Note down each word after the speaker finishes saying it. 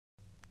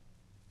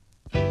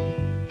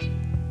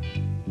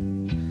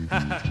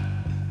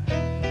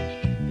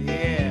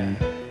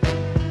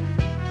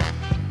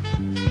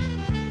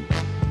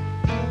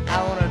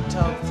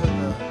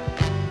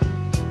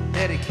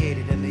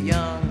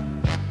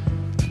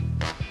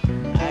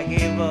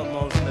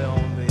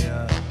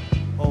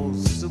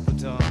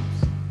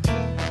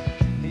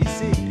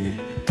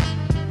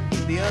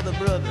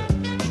brother.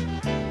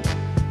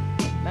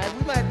 Now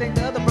we might think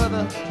the other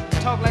brother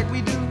talk like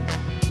we do,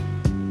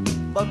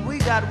 but we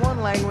got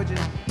one language and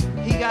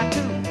he got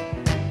two.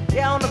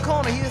 Yeah, on the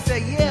corner he'll say,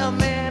 yeah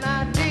man,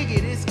 I dig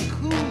it, it's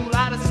cool,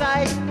 out of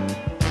sight.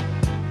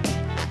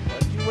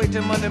 But you wait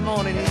till Monday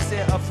morning, he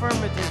said,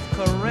 affirmative,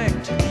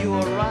 correct, you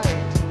are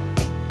right.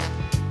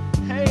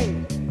 Hey,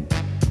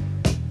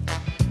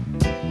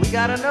 we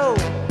gotta know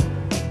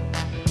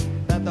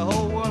that the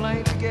whole world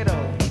ain't the ghetto.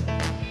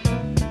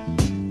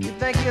 You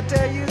think he'll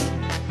tell you?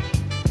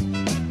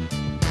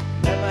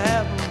 Never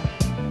happen.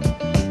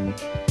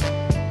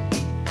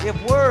 If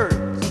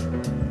words,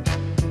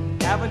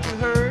 haven't you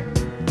heard?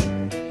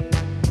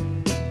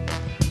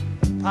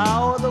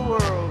 Power of the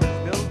world is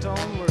built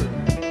on words.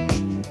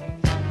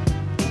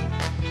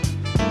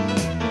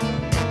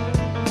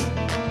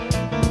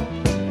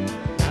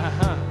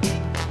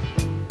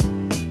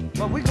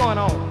 But we going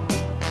on.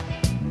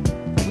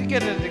 We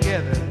getting it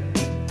together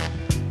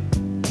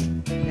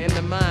in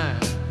the mind.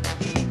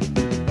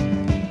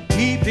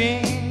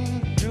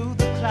 Peeping through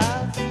the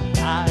clouds,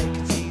 I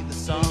can see the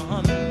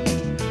sun.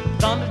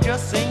 Thunder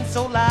just sings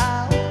so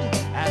loud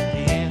at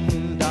the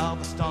end of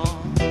a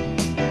storm.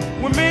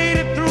 We made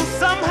it through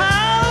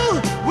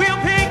somehow. We're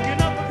picking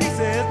up the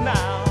pieces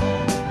now.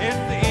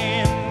 It's the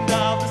end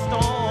of the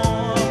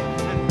storm,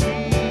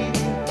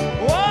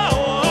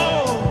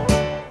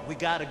 and we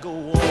gotta go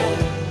on.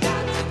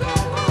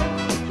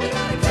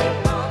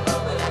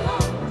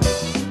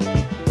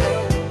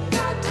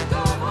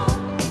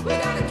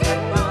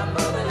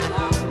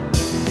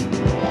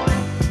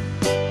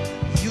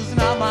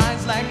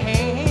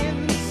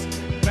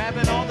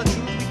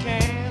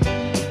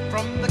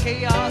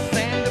 Chaos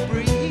and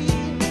debris,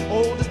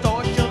 old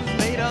distortions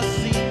made us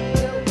see.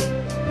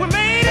 We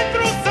made it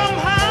through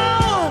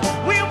somehow.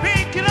 We're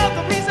picking up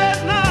the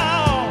pieces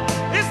now.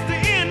 It's the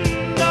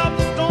end of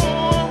the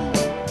storm.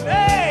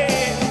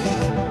 Hey,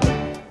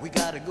 we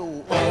gotta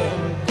go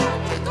on.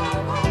 Got to go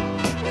on.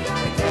 We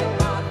gotta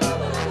keep on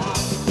moving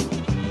along.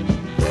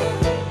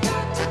 We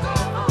got to go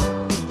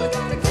on. We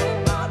gotta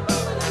keep on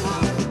moving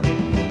along.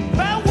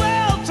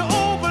 Farewell to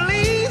old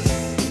beliefs.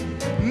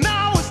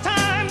 Now it's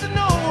time to know.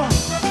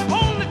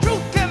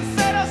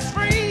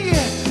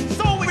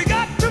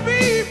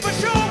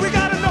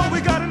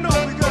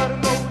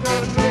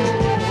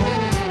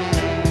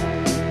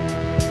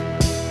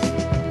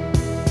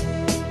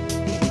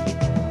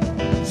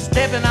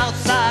 Stepping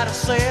outside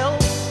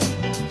ourselves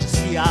to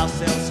see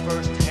ourselves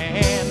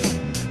firsthand.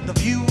 The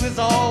view is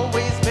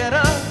always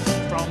better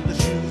from the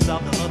shoes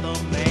of the other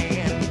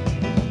man.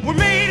 We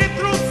made it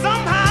through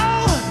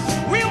somehow.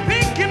 We're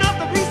picking up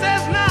the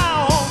pieces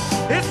now.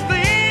 It's the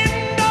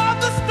end of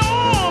the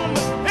storm,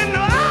 and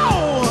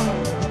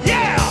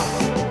yeah,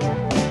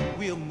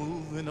 we're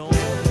moving on.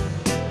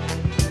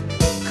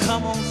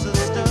 Come on,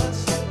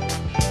 sisters.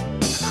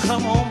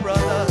 Come on,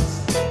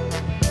 brothers.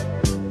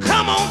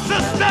 Come on,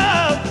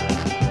 sisters.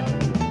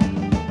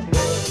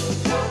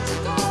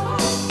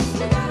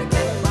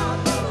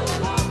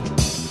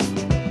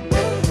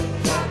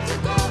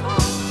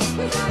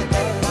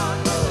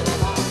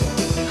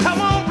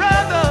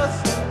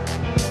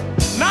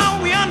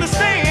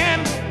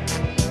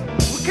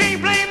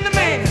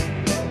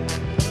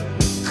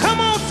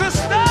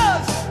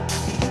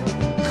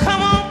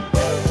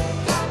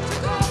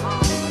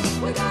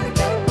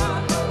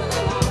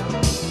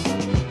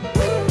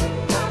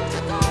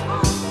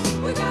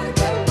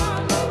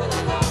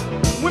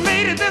 We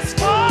made it this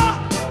far.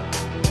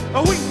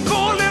 We